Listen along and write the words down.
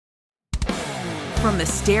From the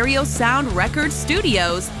Stereo Sound Records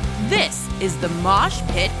Studios, this is the Mosh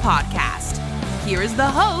Pit Podcast. Here is the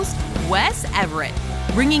host, Wes Everett,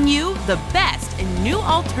 bringing you the best in new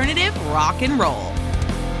alternative rock and roll.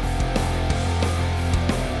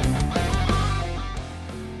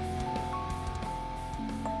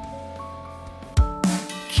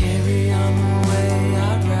 Carry on the way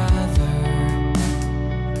I'd rather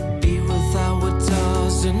be without what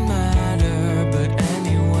doesn't matter. But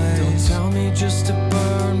anyway, don't tell me just to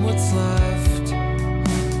burn what's left.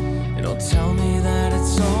 It'll tell me that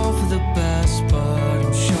it's all for the best, but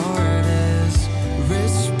I'm sure it is.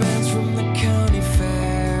 Wristbands from the county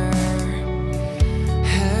fair,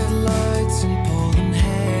 headlights and pulling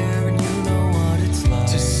hair, and you know what it's like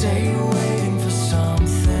to say you're waiting for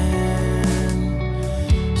something.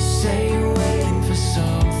 Say you're waiting for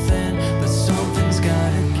something, but something's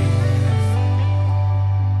gotta give.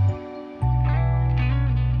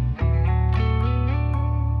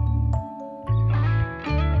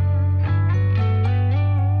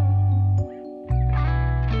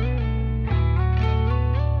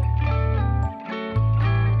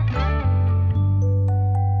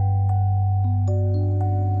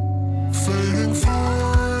 Fading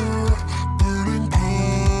fire, burning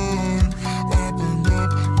pine. I've been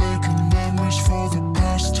up making memories for the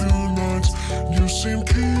past 2 nights. You seem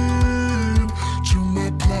keen to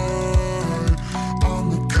my plight. On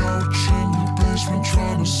the couch in the basement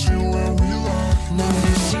trying to see where we lie. Now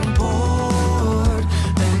you seem bored,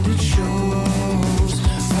 and it shows.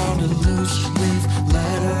 Found a loose leaf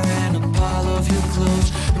letter and a pile of your clothes.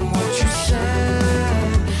 And what you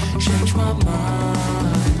said changed my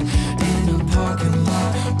mind. In a parking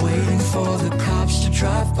lot, waiting for the cops to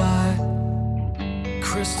drive by.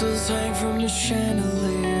 Crystals hang from the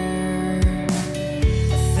chandelier.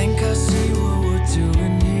 I think I see what we're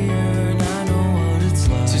doing here, and I know what it's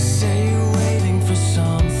like to say you're waiting for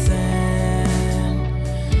something.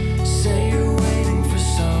 Say you're waiting for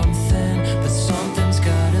something, but something's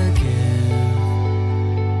gotta give.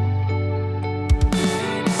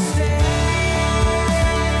 Maybe stays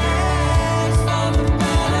for the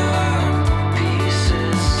better.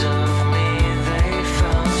 Pieces of me, they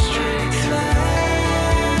fell straight threads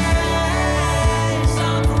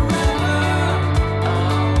on forever. I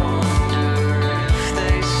wonder if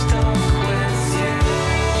they stuck with you.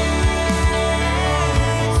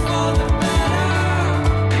 For the better.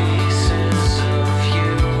 Pieces of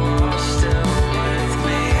you are still with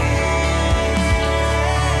me.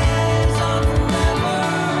 On forever.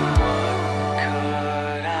 What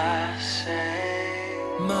could I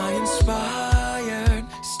say? My inspired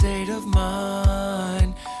state of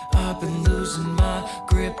mind. I've been losing my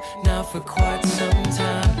grip now for quite some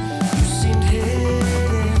time. You seemed hidden,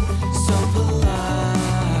 so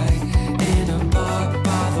polite. In a bar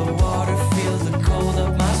by the water, feel the cold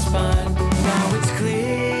up my spine. Now it's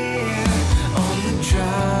clear on the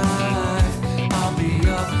drive. I'll be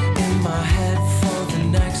up in my head for the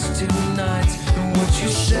next 2 nights. And what you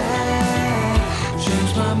said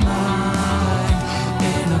changed my mind.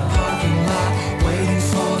 In a parking lot, waiting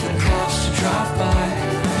for the cops to drive by.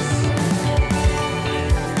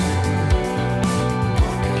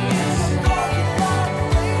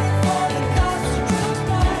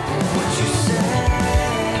 What you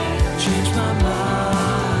said changed my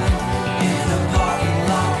mind. In a parking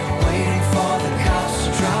lot, waiting for the cops to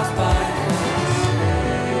drive by.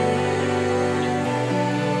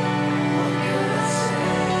 What could I say?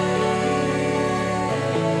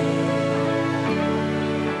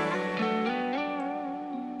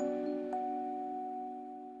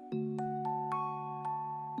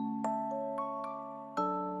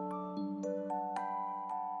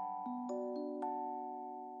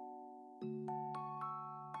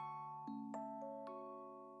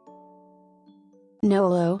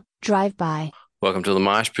 Nolo, drive-by. Welcome to the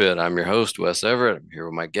Mosh Pit. I'm your host, Wes Everett. I'm here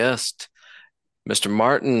with my guest, Mr.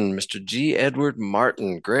 Martin, Mr. G. Edward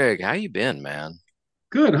Martin. Greg, how you been, man?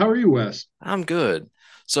 Good. How are you, Wes? I'm good.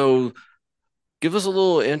 So give us a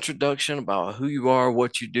little introduction about who you are,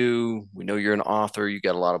 what you do. We know you're an author. You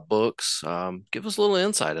got a lot of books. Give us a little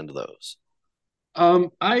insight into those.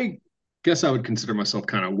 I guess I would consider myself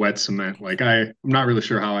kind of wet cement. Like I'm not really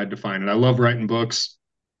sure how I'd define it. I love writing books,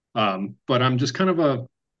 but I'm just kind of a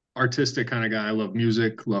artistic kind of guy. I love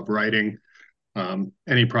music, love writing,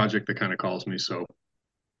 any project that kind of calls me. So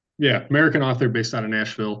yeah, American author based out of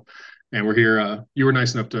Nashville, and we're here. You were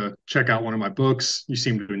nice enough to check out one of my books. You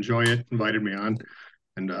seemed to enjoy it, invited me on,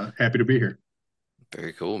 and happy to be here.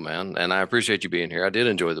 Very cool, man. And I appreciate you being here. I did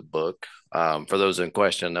enjoy the book. For those in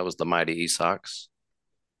question, that was The Mighty Esox.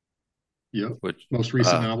 Yep. Which Most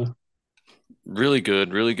recent novel. really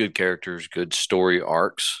good characters, good story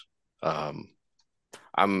arcs. Um,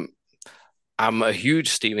 I'm I'm a huge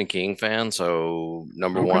Stephen King fan, so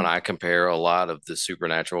number one, Okay. I compare a lot of the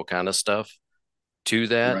supernatural kind of stuff to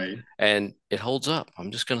that, Right. and it holds up.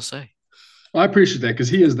 I'm just gonna say. Well, I appreciate that because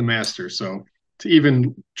he is the master. So to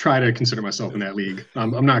even try to consider myself in that league,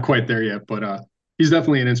 I'm not quite there yet, but he's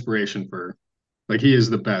definitely an inspiration for like he is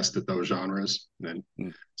the best at those genres. And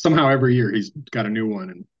Mm. somehow every year he's got a new one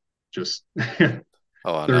and just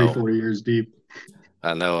Oh, I 30, know, 40 years deep.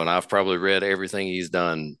 I know, and I've probably read everything he's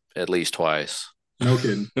done at least twice. No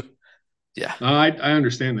kidding. Yeah, I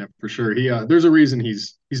understand that for sure. He there's a reason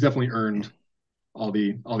he's definitely earned all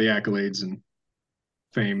the accolades and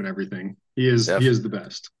fame and everything. He def is the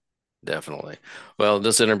best. definitely. Well,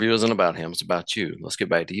 this interview isn't about him; it's about you. Let's get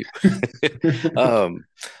back to you. Um,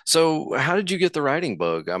 so how did you get the writing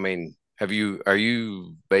bug? I mean, are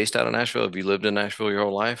you based out of Nashville? Have you lived in Nashville your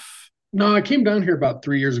whole life? No, I came down here about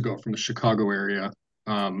 3 years ago from the Chicago area.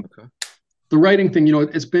 Um, Okay. the writing thing,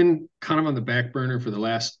 it's been kind of on the back burner for the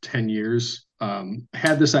last 10 years. I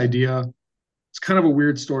had this idea. It's kind of a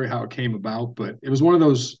weird story how it came about, but it was one of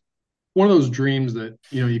those dreams that,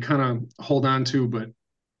 you kind of hold on to, but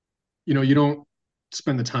you don't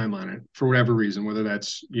spend the time on it for whatever reason, whether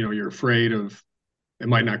that's, you're afraid of it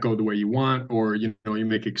might not go the way you want, or, you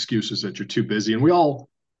make excuses that you're too busy. And we all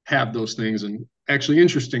have those things. And actually,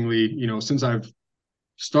 interestingly, since I've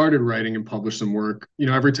started writing and published some work,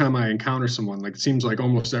 every time I encounter someone, like it seems like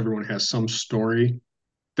almost everyone has some story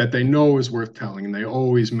that they know is worth telling, and they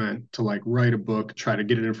always meant to like write a book, try to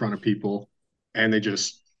get it in front of people, and they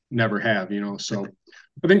just never have. So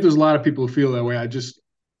I think there's a lot of people who feel that way. I just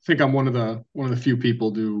think I'm one of the few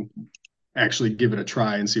people to actually give it a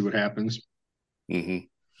try and see what happens. Hmm.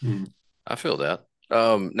 Hmm. I feel that.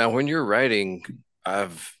 Now when you're writing,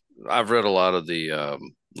 I've I've read a lot of the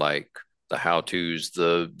like the how-tos,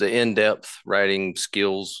 the in-depth writing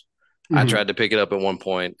skills. I Hmm. tried to pick it up at one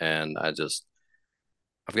point and I've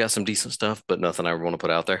got some decent stuff, but nothing I ever want to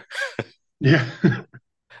put out there. Yeah.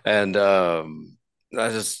 And I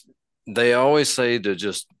just they always say to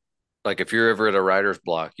just like if you're ever at a writer's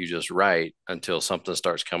block, you just write until something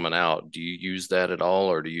starts coming out. Do you use that at all,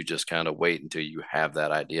 or do you just kind of wait until you have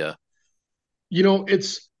that idea?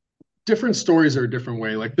 It's different stories are a different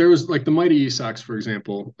way. Like there was like the Mighty Esox, for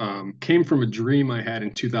example, came from a dream I had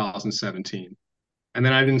in 2017. And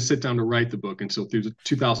then I didn't sit down to write the book until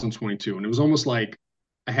 2022. And it was almost like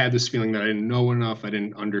I had this feeling that I didn't know enough. I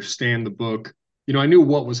didn't understand the book. I knew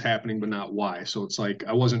what was happening, but not why. So it's like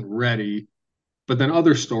I wasn't ready. But then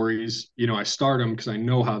other stories, I start them because I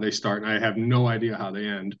know how they start and I have no idea how they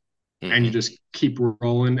end. And you Hmm. just keep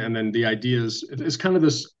rolling. And then the ideas, it's kind of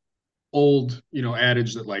this old,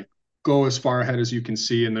 adage that like go as far ahead as you can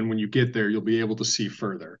see. And then when you get there, you'll be able to see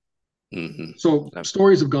further. Hmm. So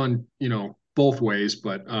stories have gone, both ways,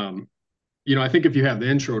 but I think if you have the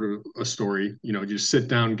intro to a story, you just sit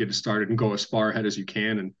down, get it started, and go as far ahead as you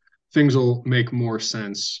can, and things will make more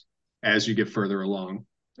sense as you get further along.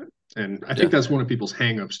 And I think Yeah. that's one of people's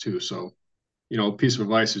hangups too. So, a piece of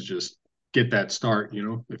advice is just get that start,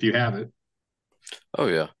 if you have it. Oh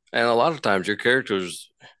yeah. And a lot of times your characters,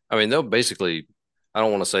 I mean, they'll basically, I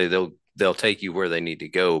don't want to say they'll take you where they need to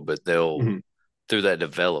go, but they'll Mhm. through that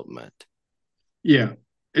development. Yeah.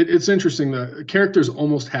 It's interesting. The characters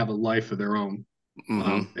almost have a life of their own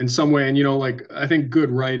Hmm. in some way. And, like, I think good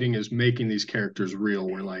writing is making these characters real,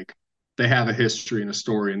 where like they have a history and a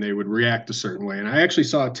story and they would react a certain way. And I actually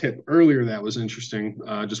saw a tip earlier that was interesting,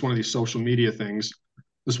 just one of these social media things.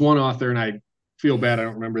 This one author, and I feel bad, I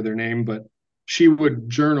don't remember their name, but she would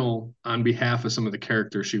journal on behalf of some of the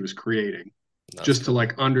characters she was creating That's just to cool.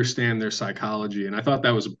 like understand their psychology. And I thought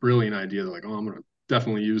that was a brilliant idea. They're like, oh, I'm going to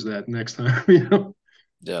definitely use that next time.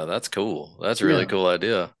 Yeah, that's cool. That's a really Yeah. cool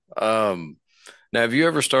idea. Now have you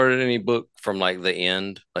ever started any book from like the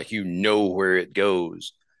end? Like you know where it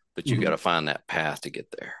goes, but you got Mhm. to find that path to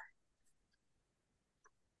get there.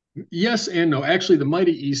 Yes and no. Actually, the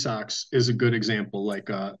Mighty Esox is a good example. Like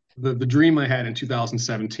the dream I had in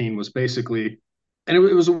 2017 was basically, and it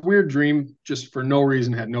was a weird dream, just for no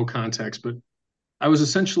reason, had no context. But I was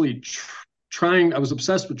essentially trying. I was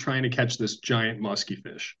obsessed with trying to catch this giant musky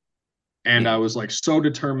fish, and I Hmm. was like so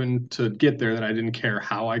determined to get there that I didn't care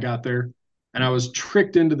how I got there. And I was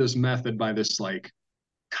tricked into this method by this like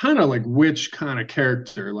kind of like witch kind of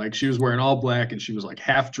character. Like she was wearing all black and she was like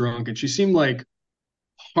half drunk, and she seemed like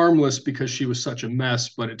harmless because she was such a mess,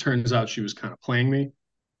 but it turns out she was kind of playing me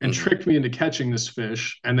and Hmm. tricked me into catching this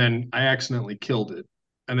fish. And then I accidentally killed it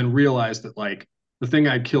and then realized that like the thing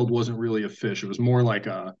I killed wasn't really a fish. It was more like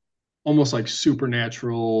a almost like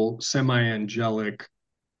supernatural, semi angelic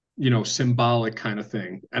symbolic kind of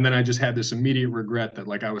thing. And then I just had this immediate regret that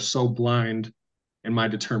like I was so blind in my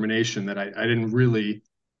determination that I didn't really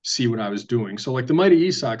see what I was doing. So like the Mighty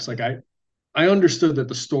Esox, like I understood that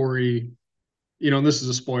the story, and this is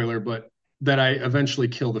a spoiler, but that I eventually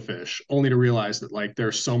kill the fish, only to realize that like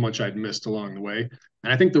there's so much I'd missed along the way.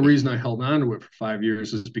 And I think the reason I held on to it for 5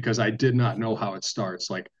 years is because I did not know how it starts.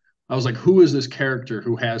 Like I was like, who is this character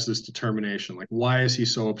who has this determination? Like, why is he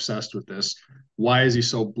so obsessed with this? Why is he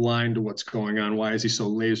so blind to what's going on? Why is he so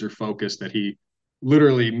laser focused that he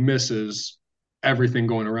literally misses everything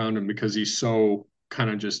going around him because he's so kind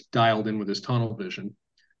of just dialed in with his tunnel vision?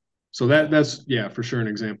 So that's yeah, for sure an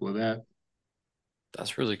example of that.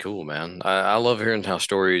 That's really cool, man. I love hearing how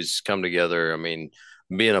stories come together. I mean,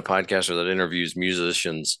 being a podcaster that interviews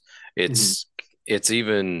musicians, Hmm. it's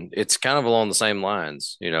it's kind of along the same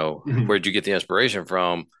lines, Hmm. where'd you get the inspiration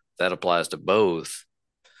from? That applies to both.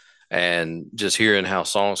 And just hearing how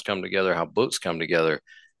songs come together, how books come together,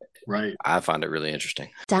 Right. I find it really interesting.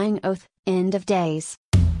 Dying Oath, End of Days.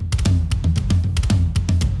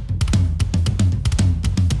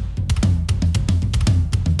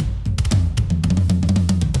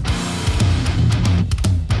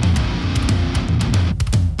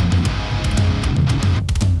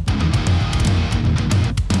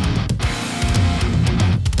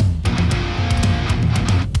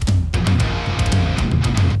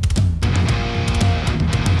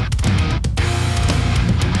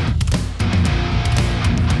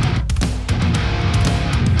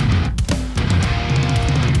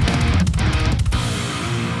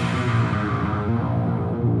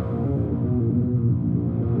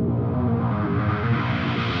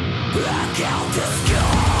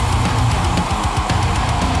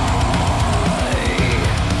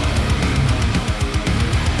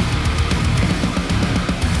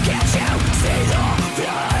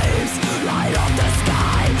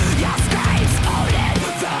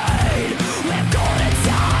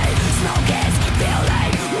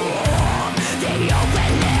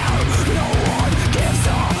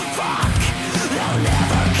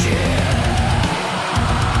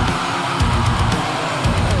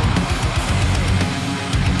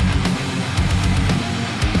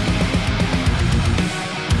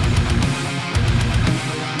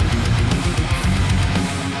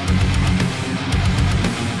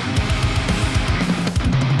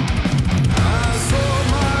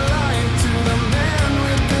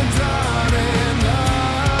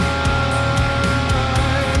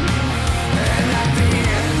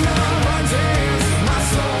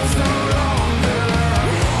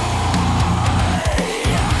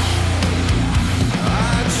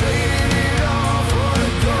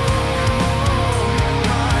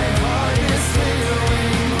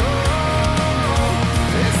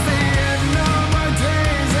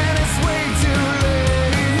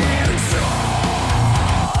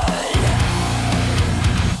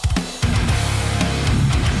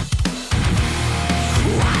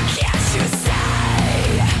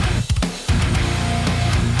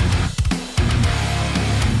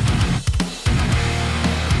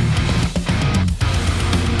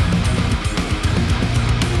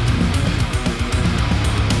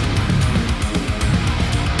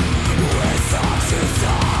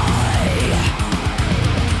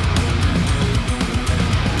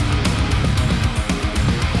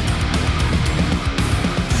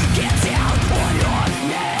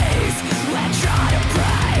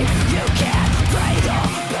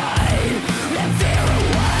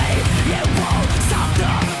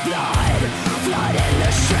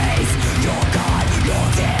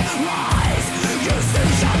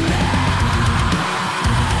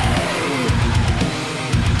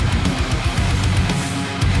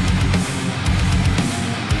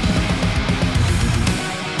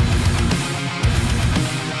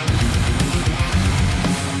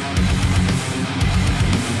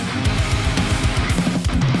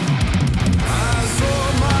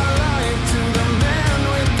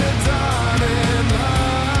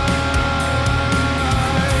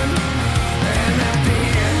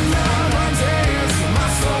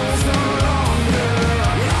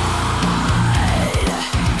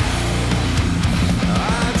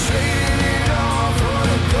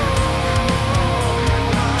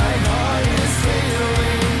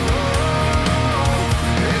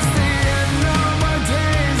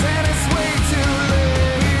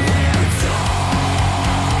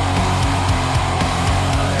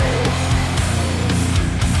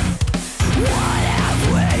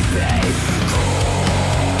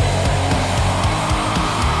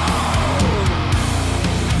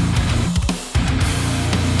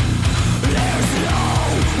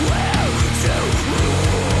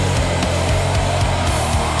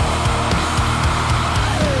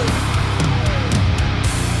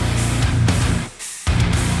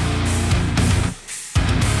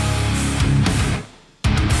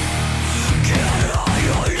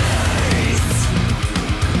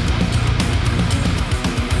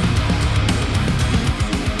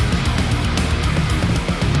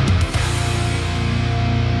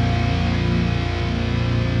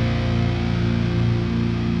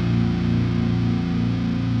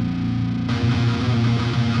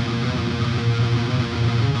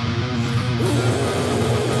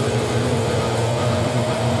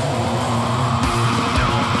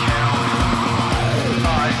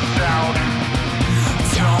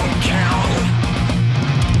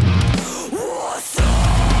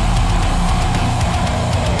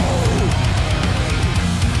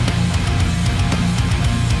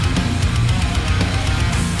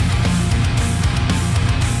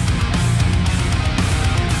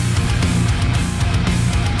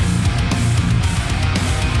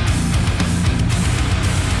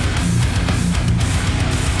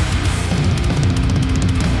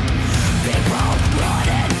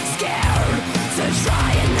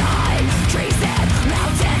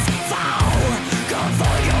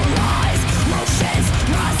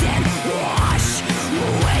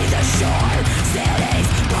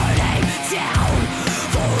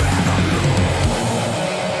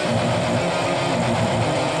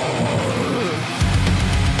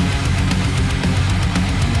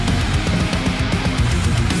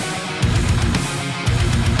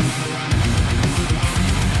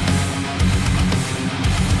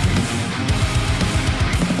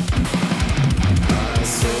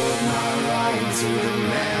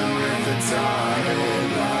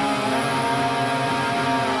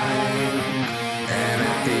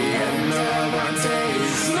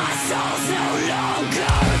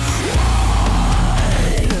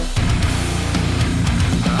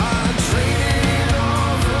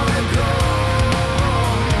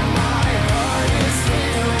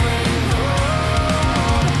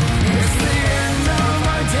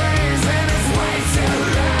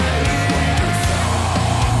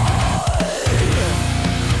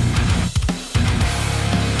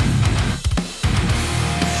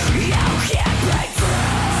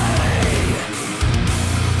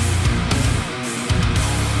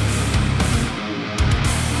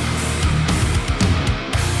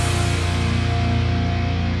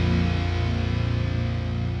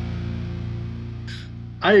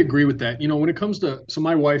 I agree with that. When it comes to, so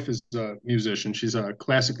my wife is a musician. She's a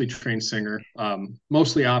classically trained singer,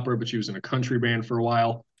 mostly opera, but she was in a country band for a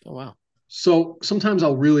while. Oh wow. So sometimes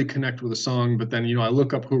I'll really connect with a song, but then, I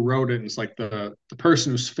look up who wrote it, and it's like the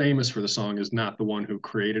person who's famous for the song is not the one who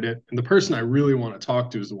created it. And the person I Mm, really want to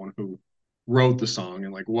talk to is the one who wrote the song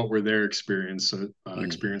and like what were their mm,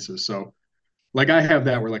 experiences. So like I have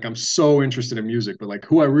that where like I'm so interested in music, but like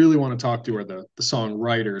who I really want to talk to are the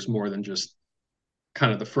songwriters more than just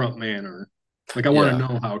kind of the front man, or like I want to yeah,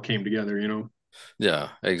 know how it came together. yeah,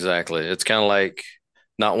 exactly. It's kind of like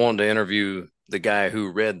not wanting to interview the guy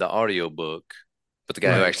who read the audiobook, but the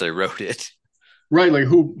guy who Right. actually wrote it. Right. Like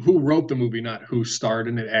who wrote the movie, not who starred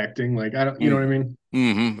in it acting. Like I don't, you know what I Mm, mean?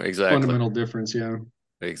 exactly, Fundamental difference, yeah.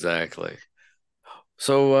 exactly.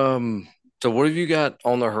 So, so what have you got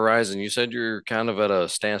on the horizon? You said you're kind of at a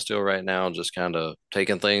standstill right now, just kind of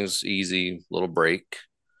taking things easy, little break.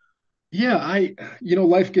 Yeah,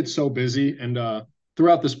 life gets so busy, and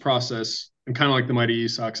throughout this process, and kind of like the Mighty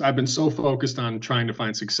Esox, I've been so focused on trying to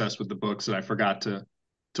find success with the books that I forgot to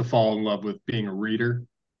fall in love with being a reader.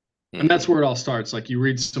 And that's Hmm. where it all starts. Like you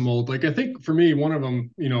read some old, like I think for me, one of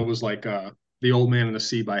them, was like The Old Man and the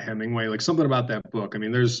Sea by Hemingway. Like something about that book. I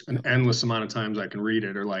mean, there's an endless amount of times I can read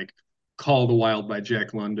it, or like Call the Wild by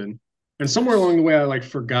Jack London. And somewhere along the way, I like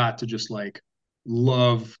forgot to just like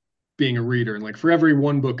love being a reader. And like for every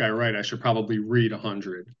one book I write, I should probably read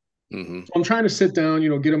 100. Hmm. So I'm trying to sit down,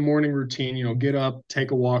 get a morning routine, get up,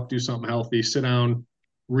 take a walk, do something healthy, sit down,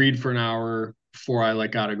 read for an hour before I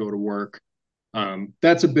like gotta go to work.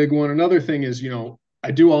 That's a big one. Another thing is,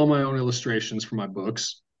 I do all my own illustrations for my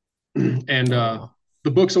books, and Oh, wow.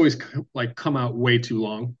 the books always like come out way too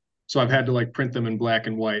long. So I've had to like print them in black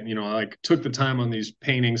and white. I like took the time on these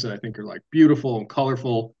paintings that I think are like beautiful and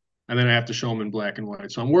colorful, and then I have to show them in black and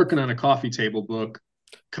white. So I'm working on a coffee table book,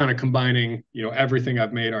 kind of combining, everything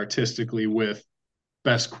I've made artistically with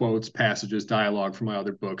best quotes, passages, dialogue from my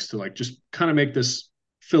other books to like just kind of make this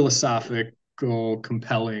philosophical,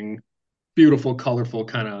 compelling, beautiful, colorful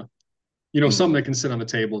kind of, something Hmm. that can sit on the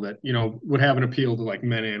table that, would have an appeal to like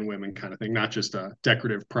men and women kind of thing, not just a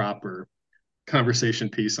decorative prop or conversation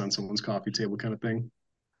piece on someone's coffee table kind of thing.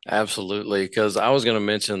 Absolutely. Because I was going to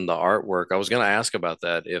mention the artwork. I was going to ask about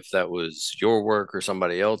that if that was your work or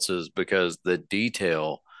somebody else's, because the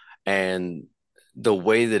detail and the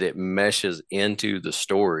way that it meshes into the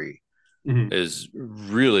story Mm-hmm. is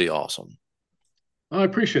really awesome. I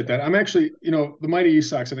appreciate that. I'm actually, The Mighty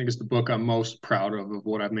Esox, I think, is the book I'm most proud of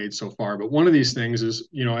what I've made so far. But one of these things is,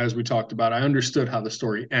 as we talked about, I understood how the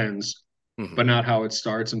story ends, but Hmm. not how it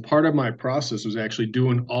starts. And part of my process was actually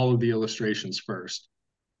doing all of the illustrations first.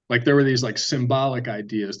 Like there were these like symbolic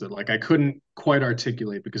ideas that like I couldn't quite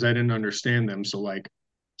articulate because I didn't understand them. So like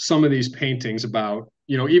some of these paintings about,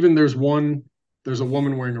 even there's a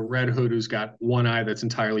woman wearing a red hood who's got one eye that's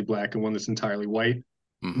entirely black and one that's entirely white. And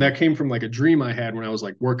Hmm. that came from like a dream I had when I was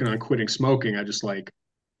like working on quitting smoking. I just like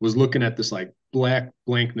was looking at this like black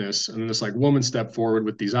blankness, and then this like woman stepped forward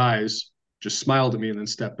with these eyes, just smiled at me and then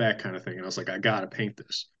stepped back kind of thing. And I was like, I gotta paint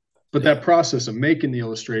this. But Yeah. that process of making the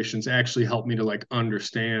illustrations actually helped me to like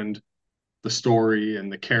understand the story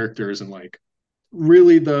and the characters and like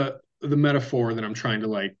really the metaphor that I'm trying to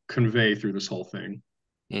like convey through this whole thing.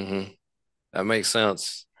 Hmm. That makes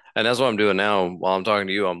sense. And that's what I'm doing now. While I'm talking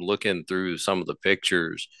to you, I'm looking through some of the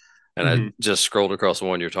pictures and I Mm-hmm. just scrolled across the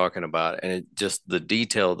one you're talking about and it just the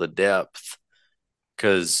detail, the depth.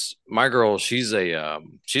 Because my girl, she's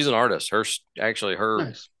an artist. Actually her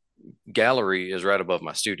Nice. gallery is right above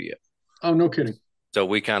my studio. Oh, no kidding. So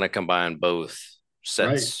we kind of combine both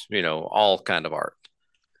Right. sets, all kind of art.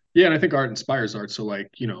 Yeah, and I think art inspires art. So like,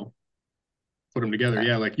 put them together. A-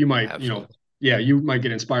 Yeah, like you might, Absolutely. yeah, you might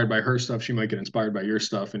get inspired by her stuff. She might get inspired by your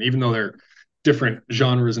stuff. And even though they're different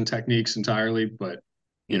genres and techniques entirely, but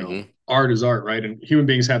you know, Mm-hmm. art is art, right? And human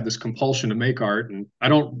beings have this compulsion to make art, and I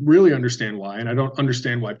don't really understand why, and I don't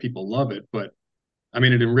understand why people love it, but I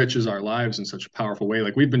mean, it enriches our lives in such a powerful way.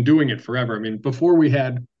 Like we've been doing it forever. I mean, before we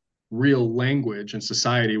had real language and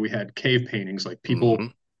society, we had cave paintings. Like Mm-hmm. people,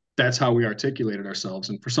 that's how we articulated ourselves.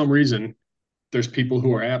 And for some reason, there's people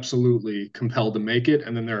who are absolutely compelled to make it,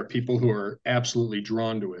 and then there are people who are absolutely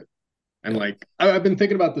drawn to it. And Yep. like I've been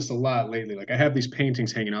thinking about this a lot lately. Like I have these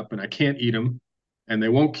paintings hanging up, and I can't eat them, and they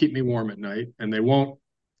won't keep me warm at night, and they won't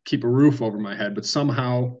keep a roof over my head. But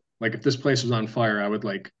somehow, like if this place was on fire, I would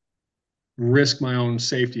like risk my own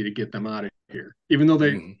safety to get them out of here, even though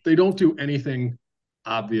they Mm-hmm. they don't do anything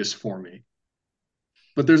obvious for me.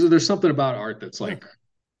 But there's something about art that's Yeah. like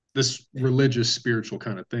this religious, spiritual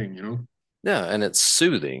kind of thing, you know? Yeah, and it's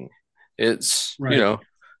soothing. It's, Right.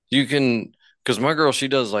 you can, because my girl, she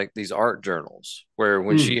does like these art journals where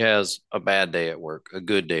when she Mm, has a bad day at work, a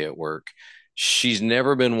good day at work, she's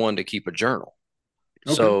never been one to keep a journal.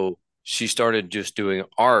 okay. So she started just doing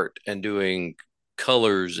art and doing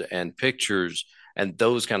colors and pictures, and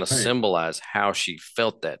those kind of Right. symbolize how she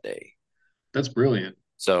felt that day. That's brilliant.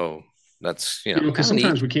 So that's, You know, because kind of neat.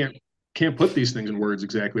 sometimes we can't put these things in words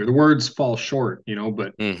exactly, or the words fall short, you know,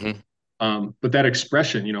 Hmm. but that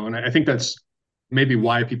expression, you know, and I think that's maybe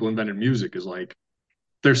why people invented music is like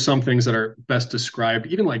there's some things that are best described,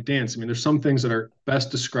 even like dance. I mean, there's some things that are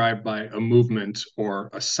best described by a movement or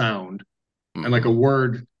a sound, and like Hmm. a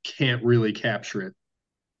word can't really capture it.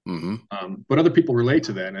 Hmm. But other people relate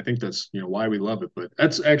to that, and I think that's why we love it. But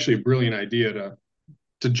that's actually a brilliant idea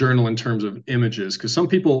to journal in terms of images, because some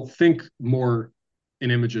people think more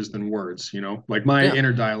in images than words. You know, like my Yeah.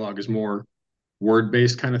 inner dialogue is more word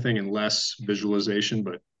based kind of thing and less visualization.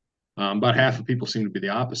 But about half Hmm. of people seem to be the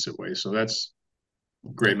opposite way. So that's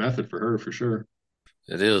a great method for her for sure.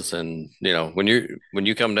 It is, and when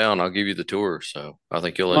you come down, I'll give you the tour. So I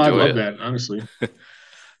think you'll Oh, I'd enjoy love it. that, honestly.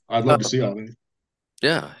 I'd love to Uh, see all that.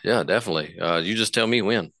 yeah, yeah, definitely. You just tell me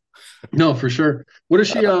when. No, for sure. What does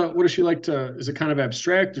she Uh, what does she like to is it kind of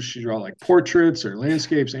abstract? Does she draw like portraits or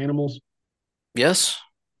landscapes, animals? yes,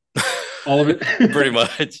 All of pretty it?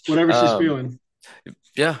 much. Whatever she's feeling.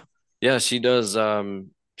 Yeah, yeah, she does.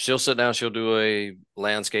 She'll sit down. She'll do a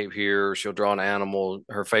landscape here. She'll draw an animal.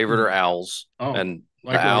 Her favorite are Mhm. owls, Oh, and the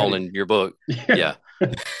like her owl already. in your book. Yeah.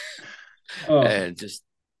 Yeah, Oh, and just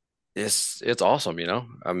it's awesome.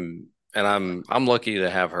 I'm lucky to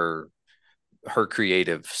have her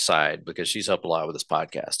creative side because she's helped a lot with this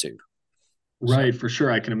podcast too. So. right, for sure.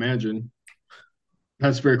 I can imagine.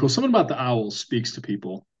 That's very cool. Something about the owls speaks to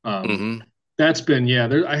people. Hmm. That's been, yeah,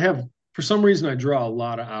 there I have for some reason I draw a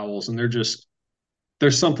lot of owls and they're just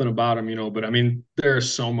there's something about them, but I mean,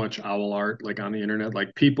 there's so much owl art like on the internet.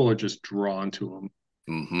 Like people are just drawn to them.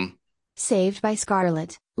 Hmm. Saved by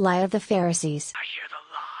Scarlet, Lie of the Pharisees. I hear the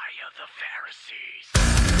lie of the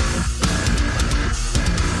Pharisees.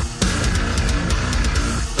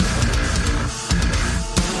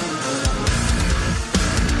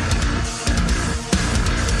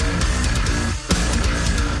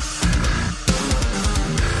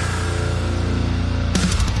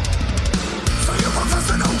 So you profess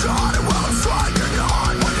to know God and will strike your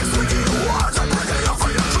God. When you're speaking your words, I'm breaking up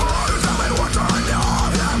for your truth. Tell me what to know.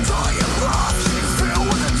 I'm telling you love. She's filled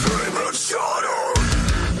with a dream and shadow.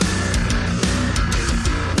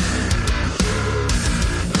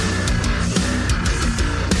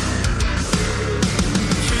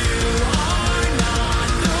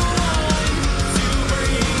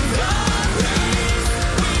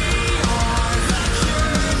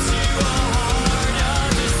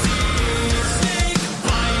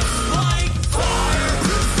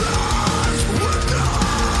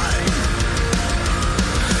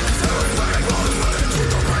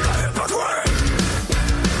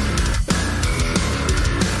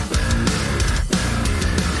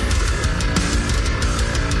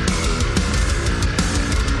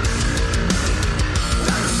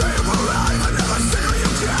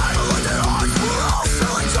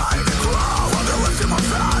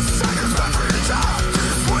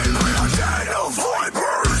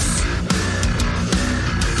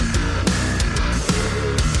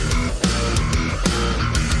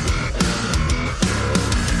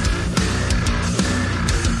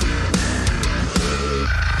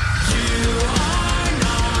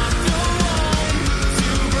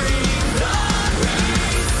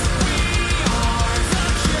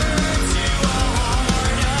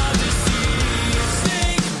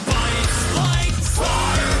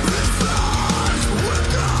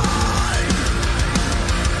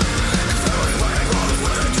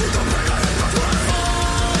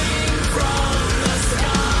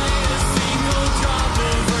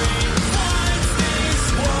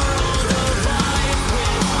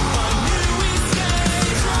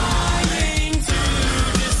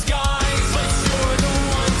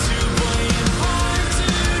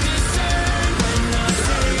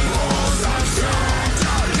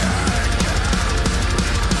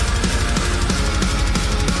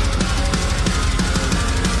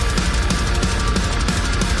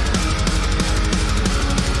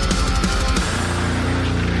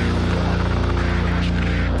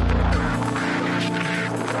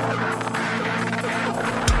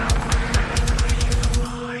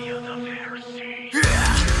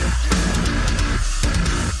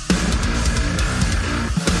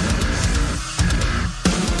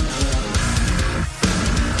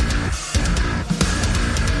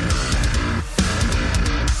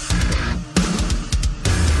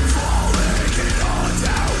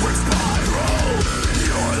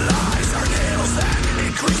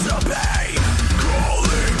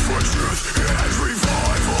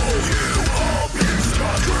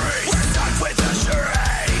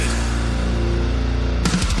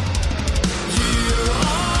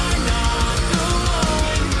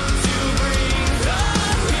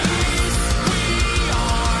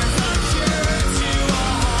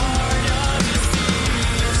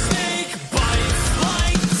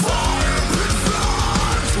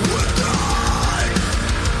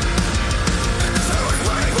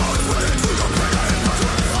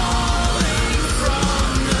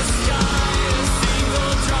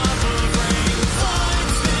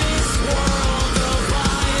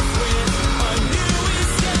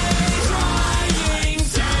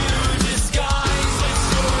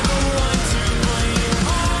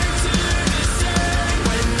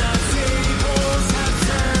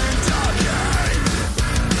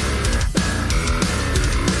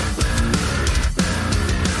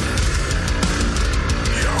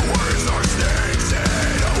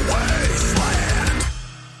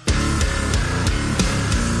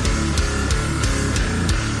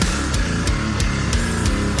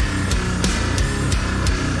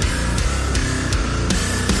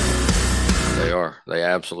 are. They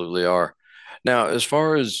absolutely are. Now, as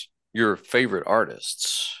far as your favorite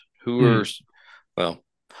artists, who are, Mm, well,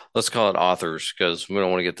 let's call it authors because we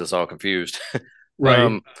don't want to get this all confused.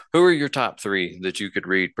 right. Who are your top three that you could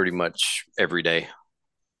read pretty much every day?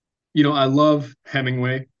 I love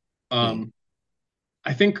Hemingway. Mhm. Um,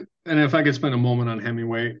 I think, and if I could spend a moment on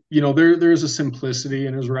Hemingway, there's a simplicity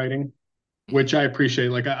in his writing, which I appreciate.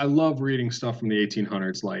 Like I love reading stuff from the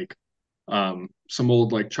 1800s, like some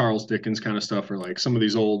old like Charles Dickens kind of stuff, or like some of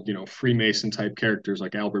these old, Freemason type characters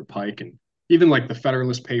like Albert Pike, and even like the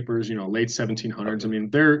Federalist Papers, late 1700s. I Okay. mean,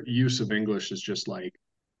 their use of English is just like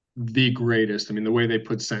the greatest. I mean, the way they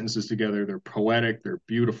put sentences together, they're poetic, they're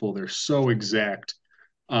beautiful, they're so exact,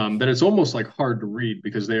 that it's almost like hard to read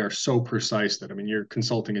because they are so precise that, I mean, you're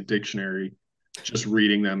consulting a dictionary just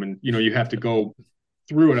reading them, and you have to go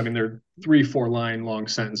through it. I mean, they're 3 4 line long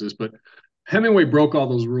sentences, but Hemingway broke all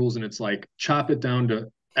those rules, and it's like chop it down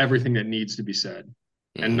to everything that needs to be said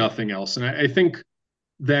and Hmm. nothing else. And I think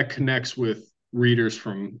that connects with readers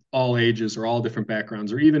from all ages or all different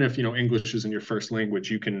backgrounds, or even if English isn't your first language,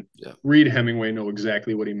 you can Yeah. read Hemingway, know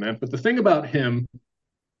exactly what he meant. But the thing about him,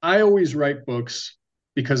 I always write books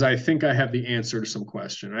because I think I have the answer to some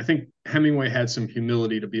question. I think Hemingway had some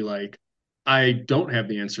humility to be like, I don't have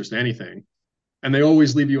the answers to anything. And they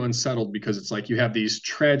always leave you unsettled because it's like you have these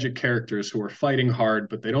tragic characters who are fighting hard,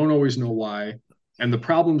 but they don't always know why. And the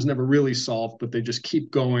problem's never really solved, but they just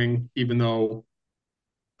keep going, even though,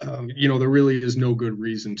 there really is no good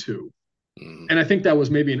reason to. Hmm. And I think that was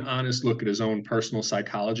maybe an honest look at his own personal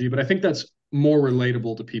psychology, but I think that's more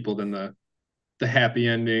relatable to people than the happy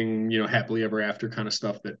ending, happily ever after kind of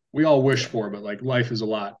stuff that we all wish Yeah. for, but like life is a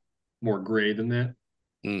lot more gray than that.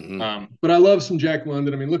 Hmm. But I love some Jack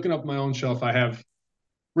London. I mean, looking up my own shelf, I have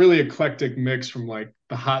really eclectic mix from like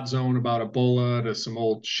the Hot Zone about Ebola to some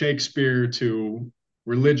old Shakespeare to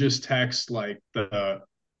religious texts like the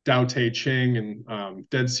Tao Te Ching and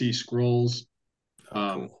Dead Sea Scrolls. Oh,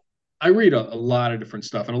 Um, cool. I read a lot of different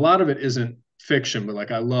stuff, and a lot of it isn't fiction, but like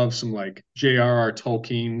I love some like J.R.R.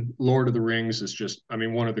 Tolkien. Lord of the Rings is just, I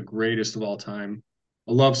mean, one of the greatest of all time.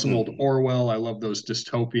 I love some old Hmm. Orwell. I love those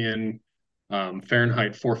dystopian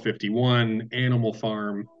Fahrenheit 451, Animal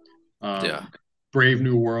Farm, Yeah. um, Brave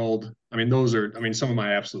New World. I mean, those are, I mean, some of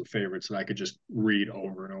my absolute favorites that I could just read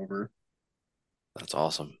over and over. That's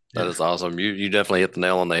awesome. That Yeah. is awesome. You definitely hit the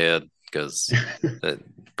nail on the head because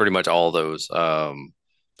pretty much all those.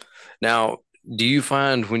 Now, do you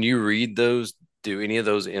find when you read those, do any of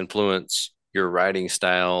those influence your writing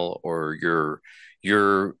style or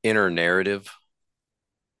your inner narrative?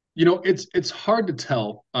 It's hard to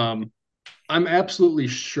tell. I'm absolutely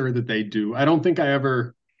sure that they do. I don't think I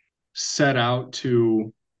ever set out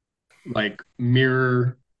to like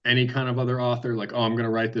mirror any kind of other author, like, oh, I'm going to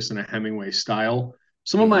write this in a Hemingway style.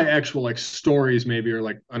 Some of my Hmm. actual like stories maybe are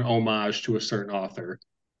like an homage to a certain author.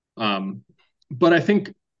 Um, but I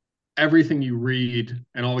think everything you read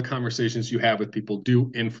and all the conversations you have with people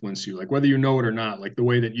do influence you, like whether you know it or not, like the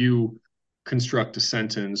way that you construct a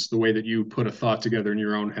sentence, the way that you put a thought together in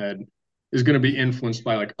your own head is going to be Hmm. influenced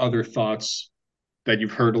by like other thoughts that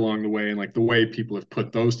you've heard along the way and like the way people have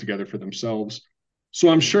put those together for themselves. So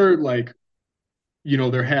I'm Hmm. sure like,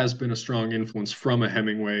 there has been a strong influence from a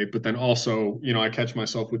Hemingway, but then also, I catch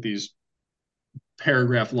myself with these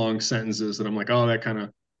paragraph long sentences that I'm like, oh, that kind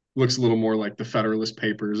of looks a little more like the Federalist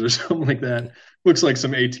Papers or something like that. Looks like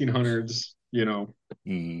some 1800s,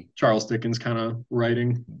 Hmm. Charles Dickens kind of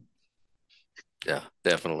writing. Yeah,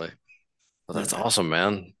 definitely. Well, Yeah. that's awesome,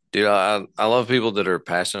 man. Dude, I love people that are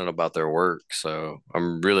passionate about their work. So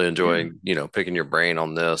I'm really Yeah. enjoying, picking your brain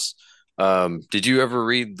on this. Did you ever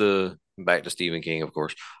read the back to Stephen King, of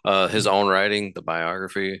course, his own writing, the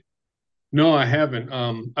biography? No, I haven't.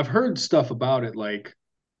 I've heard stuff about it. Like,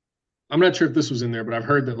 I'm not sure if this was in there, but I've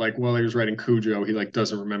heard that like while he was writing Cujo, he like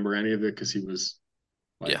doesn't remember any of it because he was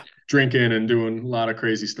like Yeah. drinking and doing a lot of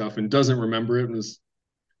crazy stuff and doesn't remember it.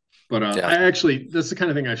 But Yeah. I actually, that's the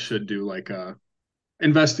kind of thing I should do. Like,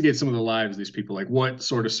 investigate some of the lives of these people, like what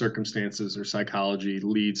sort of circumstances or psychology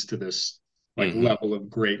leads to this like Hmm. level of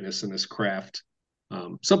greatness in this craft.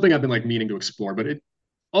 Something I've been like meaning to explore, but it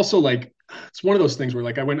also like it's one of those things where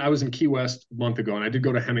like I was in Key West a month ago and I did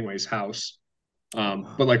go to Hemingway's house. Oh,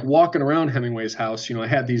 wow. But like walking around Hemingway's house, I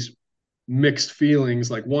had these mixed feelings.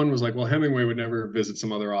 Like one was like, well, Hemingway would never visit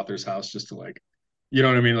some other author's house just to like, you know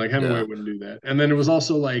what I mean? Like Hemingway Yeah. wouldn't do that. And then it was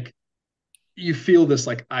also like you feel this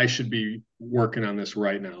like I should be working on this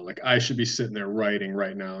right now. Like I should be sitting there writing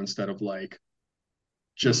right now instead of like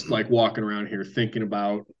just Hmm. like walking around here thinking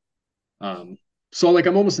about um so like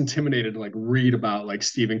I'm almost intimidated to like read about like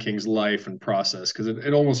Stephen King's life and process because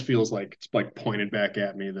it almost feels like it's like pointed back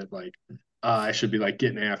at me that like I should be like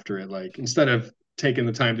getting after it. Like instead of taking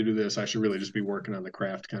the time to do this, I should really just be working on the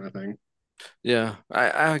craft kind of thing. Yeah,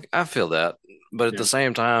 I feel that. But at the Yeah.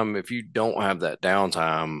 same time, if you don't have that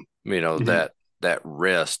downtime, Mhm. that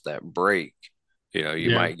rest, that break, you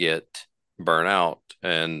Yeah. might get burnt out.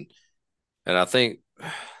 And I think,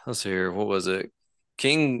 let's see here, what was it?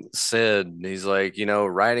 King said, he's like,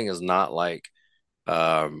 writing is not like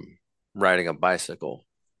um riding a bicycle.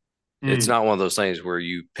 It's Mm, not one of those things where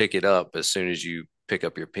you pick it up as soon as you pick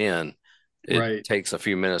up your pen. It right. takes a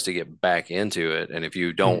few minutes to get back into it. And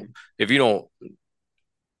Mhm. if you don't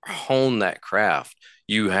hone that craft,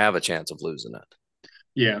 you have a chance of losing it.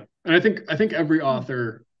 Yeah. And I think every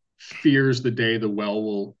author fears the day the well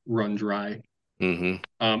will run dry. Hmm.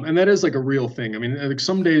 And that is like a real thing. I mean, like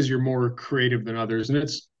some days you're more creative than others, and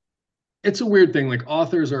it's a weird thing. Like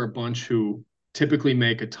authors are a bunch who typically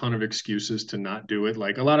make a ton of excuses to not do it.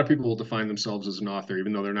 Like a lot of people will define themselves as an author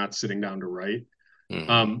even though they're not sitting down to write.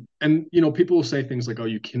 Hmm. And people will say things like, "Oh,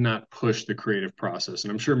 you cannot push the creative process."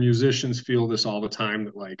 And I'm sure musicians feel this all the time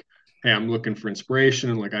that like, "Hey, I'm looking for inspiration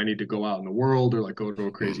and like I need to go out in the world or like go to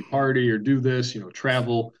a crazy party or do this,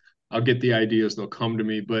 travel. I'll get the ideas, they'll come to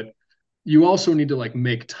me." But you also need to like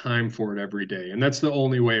make time for it every day. And that's the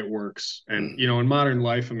only way it works. And Hmm. in modern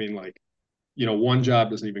life, I mean, like, one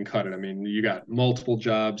job doesn't even cut it. I mean, you got multiple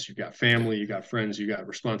jobs, you got Yeah. family, you got friends, you got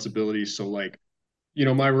responsibilities. So like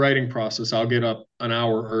my writing process, I'll get up an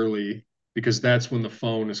hour early because that's when the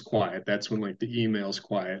phone is quiet. That's when like the email's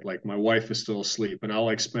quiet. Like my wife is still asleep, and I'll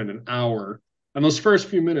like spend an hour. And those first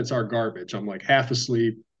few minutes are garbage. I'm like half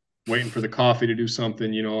asleep, waiting for the coffee to do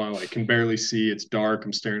something. I like can barely see. It's dark.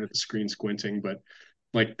 I'm staring at the screen, squinting. But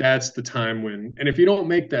like that's the time when, and if you don't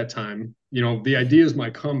make that time, the ideas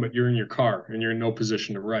might come, but you're in your car and you're in no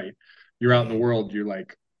position to write. You're out in the Hmm. world. You're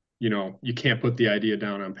like, you can't put the idea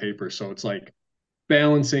down on paper. So it's like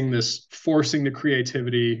balancing this forcing the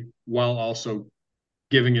creativity while also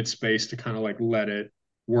giving it space to kind of like let it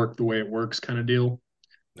work the way it works kind of deal.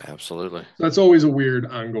 Absolutely. So that's always a weird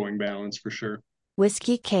ongoing balance for sure.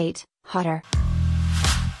 Whiskey Kate, hotter.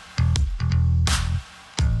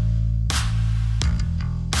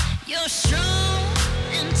 You're strong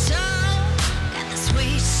and tall, got the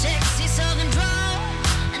sweet, sexy southern drawl,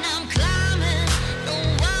 and I'm climbing the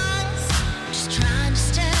walls, just trying to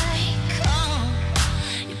stay calm.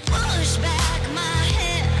 You push back my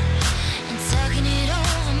hair and tugging it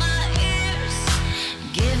over my ears,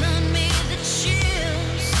 giving me the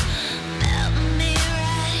chills, melting me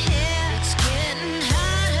right here. It's getting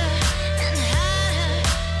hotter and hotter,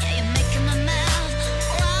 yeah, you're making my mouth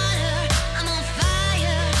water. I'm on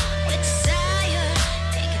fire with desire,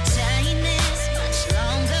 can't contain this much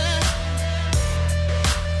longer.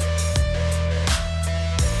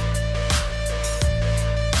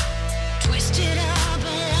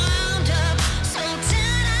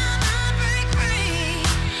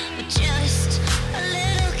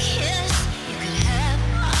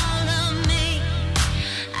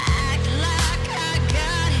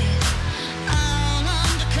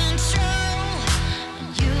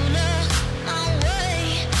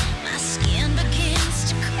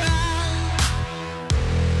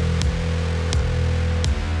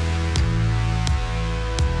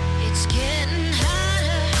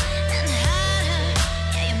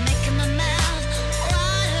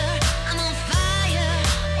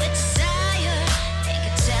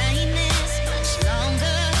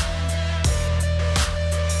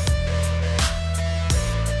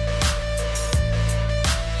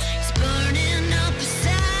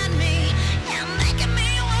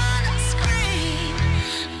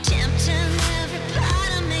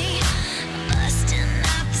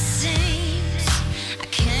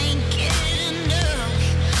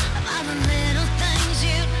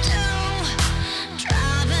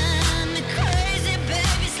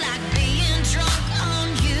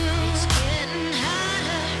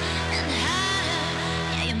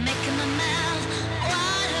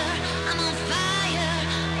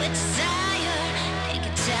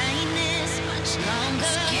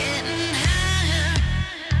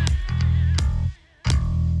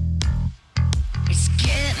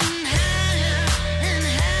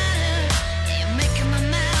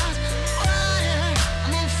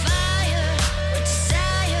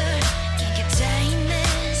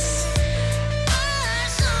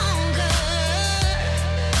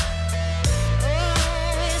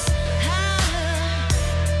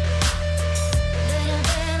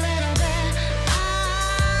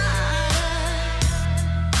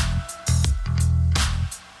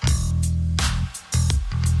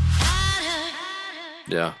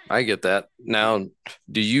 Yeah, I get that. Now,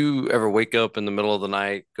 do you ever wake up in the middle of the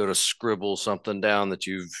night, go to scribble something down that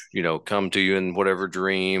come to you in whatever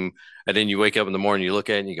dream, and then you wake up in the morning, you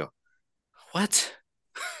look at it and you go, "What?"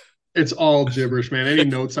 It's all gibberish, man. Any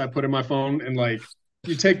notes I put in my phone, and like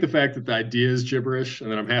you take the fact that the idea is gibberish,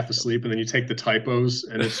 and then I'm half asleep, and then you take the typos,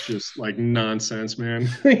 and it's just like nonsense, man.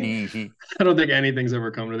 Hmm. I don't think anything's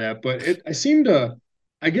ever come to that, but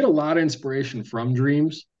I get a lot of inspiration from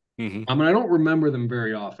dreams. Hmm. I mean, I don't remember them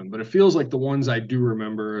very often, but it feels like the ones I do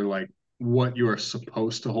remember are like what you are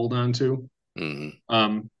supposed to hold on to.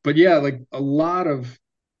 Hmm. But yeah, like a lot of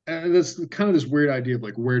that's kind of this weird idea of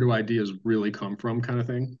like where do ideas really come from, kind of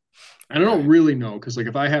thing. And I don't Right. really know because like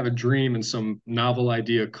if I have a dream and some novel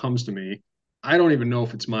idea comes to me, I don't even know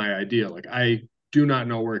if it's my idea. Like I do not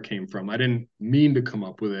know where it came from. I didn't mean to come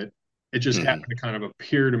up with it. It just Hmm. happened to kind of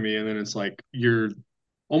appear to me, and then it's like you're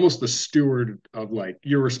almost the steward of like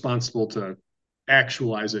you're responsible to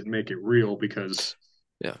actualize it and make it real because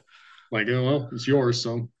Yeah. like oh, well it's yours,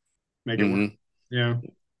 so make it work. Hmm. Yeah,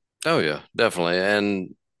 Oh yeah, definitely.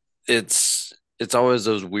 And it's always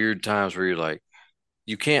those weird times where you're like,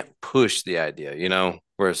 you can't push the idea,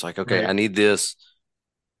 where it's like, okay, I right. need this,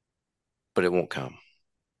 but it won't come.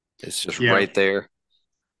 It's just Yeah, right there.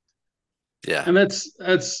 Yeah. and that's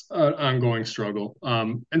an ongoing struggle.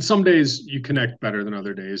 And some days you connect better than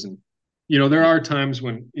other days, and there are times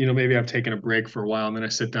when maybe I've taken a break for a while, and then I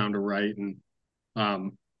sit down to write, and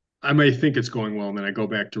um, I may think it's going well, and then I go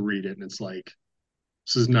back to read it, and it's like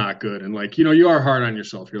this is not good, and like you are hard on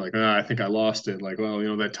yourself. You're like, ah, I think I lost it. Like,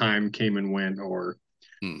 well, that time came and went, or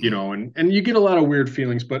Hmm. and you get a lot of weird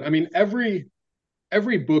feelings. But I mean, every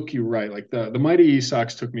book you write, like the Mighty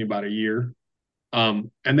Esox took me about a year.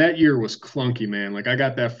 And that year was clunky, man. Like I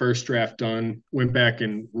got that first draft done, went back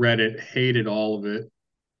and read it, hated all of it.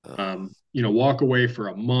 Walk away for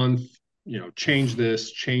a month, change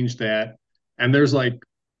this, change that. And there's like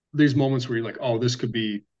these moments where you're like, oh, this could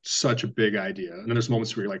be such a big idea. And then there's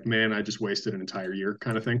moments where you're like, man, I just wasted an entire year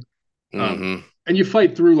kind of thing. Hmm. And you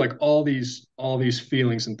fight through like all these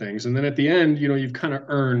feelings and things. And then at the end, you've kind of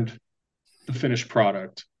earned the finished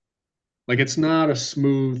product. Like it's not a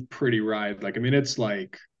smooth, pretty ride. Like, I mean, it's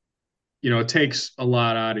like it takes a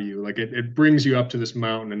lot out of you. Like it brings you up to this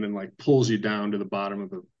mountain and then like pulls you down to the bottom of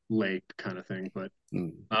the lake kind of thing. But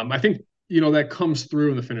I think, that comes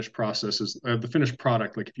through in the finished process is the finished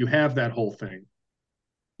product. Like if you have that whole thing,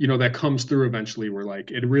 that comes through eventually where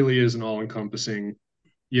like it really is an all encompassing,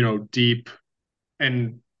 deep.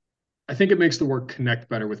 And I think it makes the work connect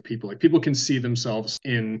better with people. Like people can see themselves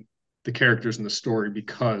in the characters in the story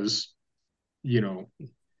because, you know, it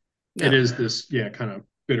Yeah. is this, yeah, kind of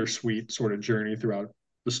bittersweet sort of journey throughout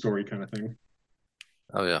the story kind of thing.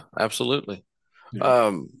 Oh yeah, absolutely. Yeah.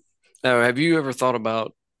 Um, Now, have you ever thought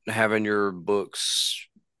about having your books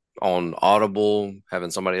on Audible,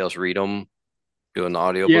 having somebody else read them, doing the Yeah,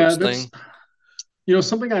 audiobooks that's, thing?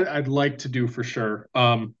 something I'd like to do for sure.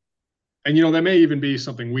 And, that may even be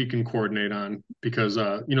something we can coordinate on because,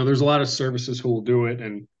 there's a lot of services who will do it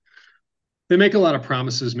and they make a lot of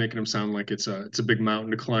promises, making them sound like it's a big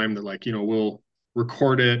mountain to climb that like, we'll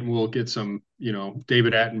record it and we'll get some,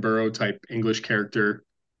 David Attenborough type English character,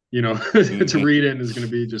 to Hmm. read it and is going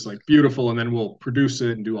to be just like beautiful. And then we'll produce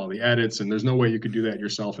it and do all the edits. And there's no way you could do that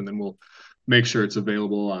yourself. And then we'll make sure it's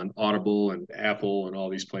available on Audible and Apple and all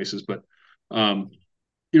these places. But um,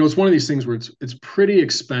 it's one of these things where it's pretty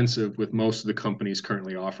expensive with most of the companies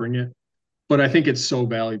currently offering it. But I Yeah. think it's so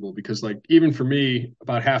valuable because like even for me,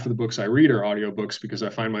 about half of the books I read are audiobooks because I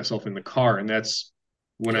find myself in the car and that's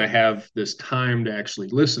when I Yep. have this time to actually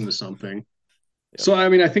listen to something. Yep. So I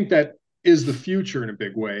mean, I think that is the future in a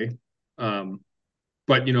big way. Um,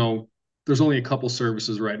 but there's only a couple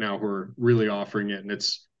services right now who are really offering it, and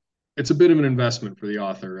it's a bit of an investment for the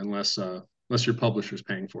author unless your publisher's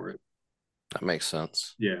paying for it. That makes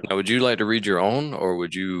sense. Yeah. Now, would you like to read your own, or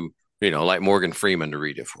would you, like Morgan Freeman to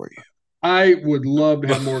read it for I would love to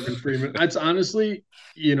you? have Morgan Freeman. That's honestly,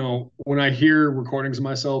 when I hear recordings of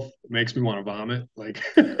myself, it makes me want to vomit. Like,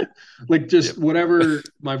 like Yep. just whatever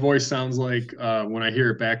my voice sounds like when I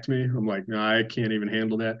hear it back to me, I'm like, no, I can't even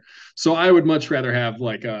handle that. So I would much rather have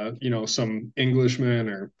like some Englishman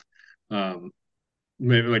or um,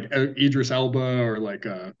 maybe like Idris Elba or like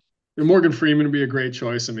Morgan Freeman would be a great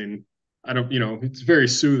choice. I mean, I don't, it's very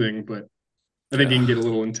soothing, but I think he Yeah. can get a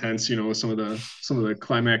little intense, with some of the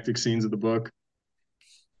climactic scenes of the book.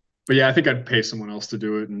 But yeah, I think I'd pay someone else to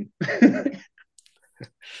do it. And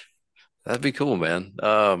That'd be cool, man.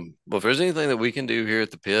 Well, if there's anything that we can do here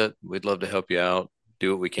at the pit, we'd love to help you out,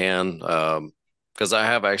 do what we can. Because I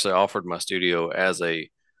have actually offered my studio as a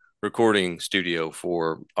recording studio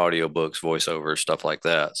for audiobooks, voiceover, stuff like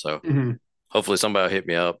that. So Mhm. hopefully somebody will hit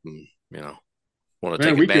me up and, want to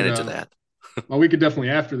Man, take we could advantage of that. well, we could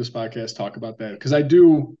definitely after this podcast talk about that because I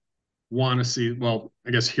do want to see, well,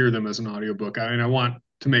 I guess hear them as an audiobook. I mean, I want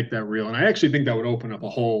to make that real. And I actually think that would open up a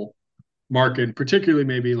whole market, particularly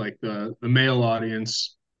maybe like the male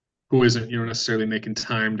audience who isn't, necessarily making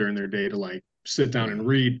time during their day to like sit down and Mhm.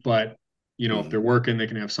 read, but if Mhm. they're working, they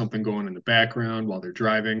can have something going in the background while they're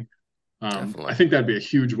driving. I Definitely. think that'd be a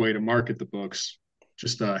huge way to market the books.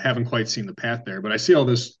 Just haven't quite seen the path there, but I see all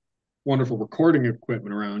this wonderful recording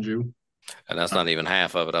equipment around you. And that's not even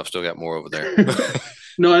half of it. I've still got more over there.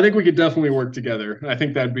 No, I think we could definitely work together. I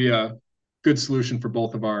think that'd be a good solution for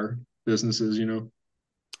both of our businesses,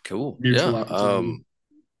 Cool. mutual Yeah. opportunity.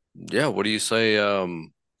 Yeah. What do you say?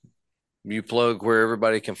 You plug where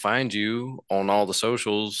everybody can find you on all the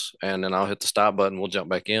socials, and then I'll hit the stop button. We'll jump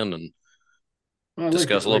back in and I like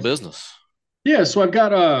discuss it. a little business. Yeah, so I've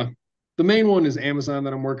got the main one is Amazon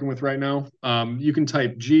that I'm working with right now. You can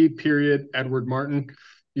type G period Edward Martin.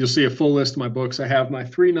 You'll see a full list of my books. I have my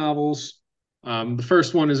 3 novels. The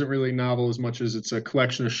first one isn't really a novel as much as it's a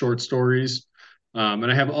collection of short stories. And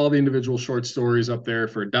I have all the individual short stories up there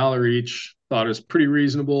for $1 each. Thought it was pretty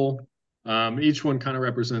reasonable. Each one kind of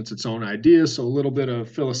represents its own idea. So a little bit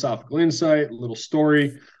of philosophical insight, a little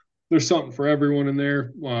story. There's something for everyone in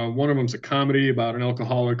there. One of them's a comedy about an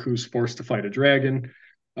alcoholic who's forced to fight a dragon.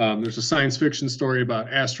 There's a science fiction story about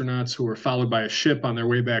astronauts who are followed by a ship on their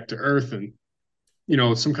way back to Earth, and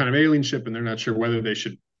some kind of alien ship, and they're not sure whether they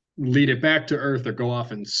should lead it back to Earth or go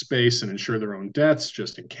off in space and ensure their own deaths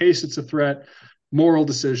just in case it's a threat. Moral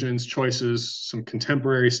decisions, choices, some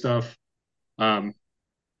contemporary stuff.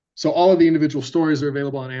 So all of the individual stories are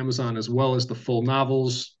available on Amazon as well as the full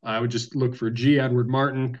novels. I would just look for G. Edward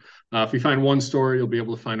Martin. If you find one story, you'll be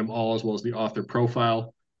able to find them all as well as the author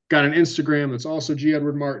profile. Got an Instagram that's also G.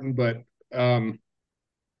 Edward Martin, but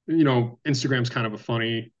Instagram's kind of a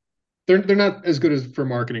funny. They're not as good as for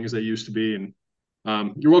marketing as they used to be. And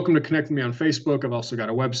you're welcome to connect with me on Facebook. I've also got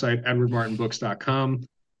a website, edwardmartinbooks.com.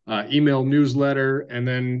 Email newsletter, and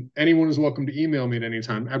then anyone is welcome to email me at any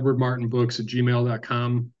time,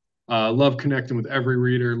 edwardmartinbooks@gmail.com. Love connecting with every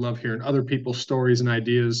reader, love hearing other people's stories and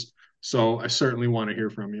ideas. So I certainly want to hear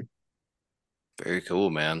from you. Very cool,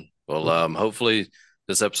 man. Well, hopefully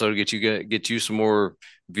this episode get you some more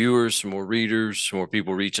viewers, some more readers, some more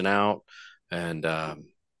people reaching out, and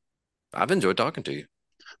I've enjoyed talking to you.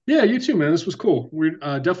 Yeah, you too, man. This was cool. We're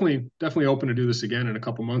definitely open to do this again in a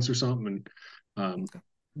couple months or something, and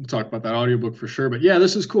we'll talk about that audiobook for sure. But yeah,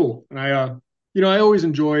 this is cool, and I always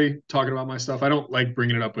enjoy talking about my stuff. I don't like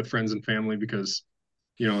bringing it up with friends and family because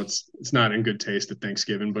it's not in good taste at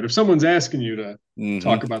Thanksgiving. But if someone's asking you to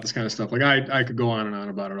talk about this kind of stuff, like I could go on and on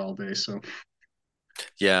about it all day. So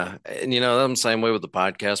yeah, and I'm the same way with the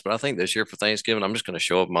podcast. But I think this year for Thanksgiving, I'm just going to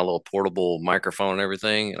show up my little portable microphone and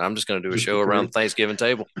everything, and I'm just going to do a just show around the Thanksgiving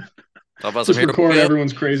table. Talk about some just hero record pip.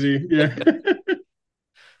 everyone's crazy. Yeah,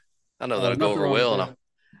 I know that'll go nothing over wrong well. with And that.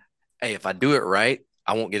 hey, if I do it right,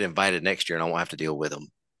 I won't get invited next year, and I won't have to deal with them.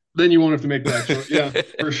 Then you won't have to make that choice. Yeah,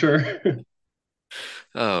 for sure.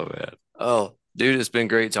 Oh man. Oh, dude, it's been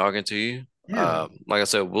great talking to you. Yeah. Like I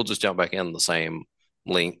said, we'll just jump back in the same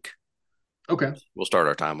link. Okay. We'll start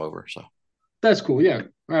our time over. So That's cool. Yeah.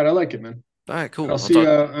 All right. I like it, man. all right, cool. I'll see you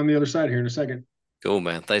on the other side here in a second. Cool,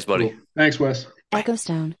 man. Thanks, buddy. Cool. Thanks, Wes. Echo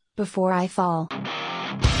Stone, Before I Fall.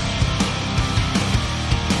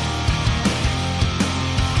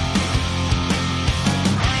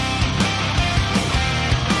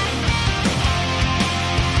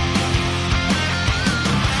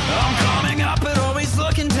 I'm coming up but always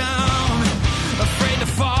looking down, afraid to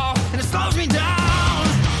fall and it slows me down.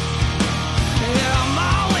 Yeah, I'm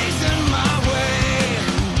always in my way.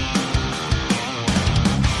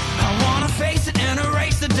 I wanna face it and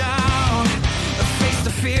erase the doubt, face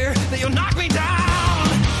the fear that you'll knock me down.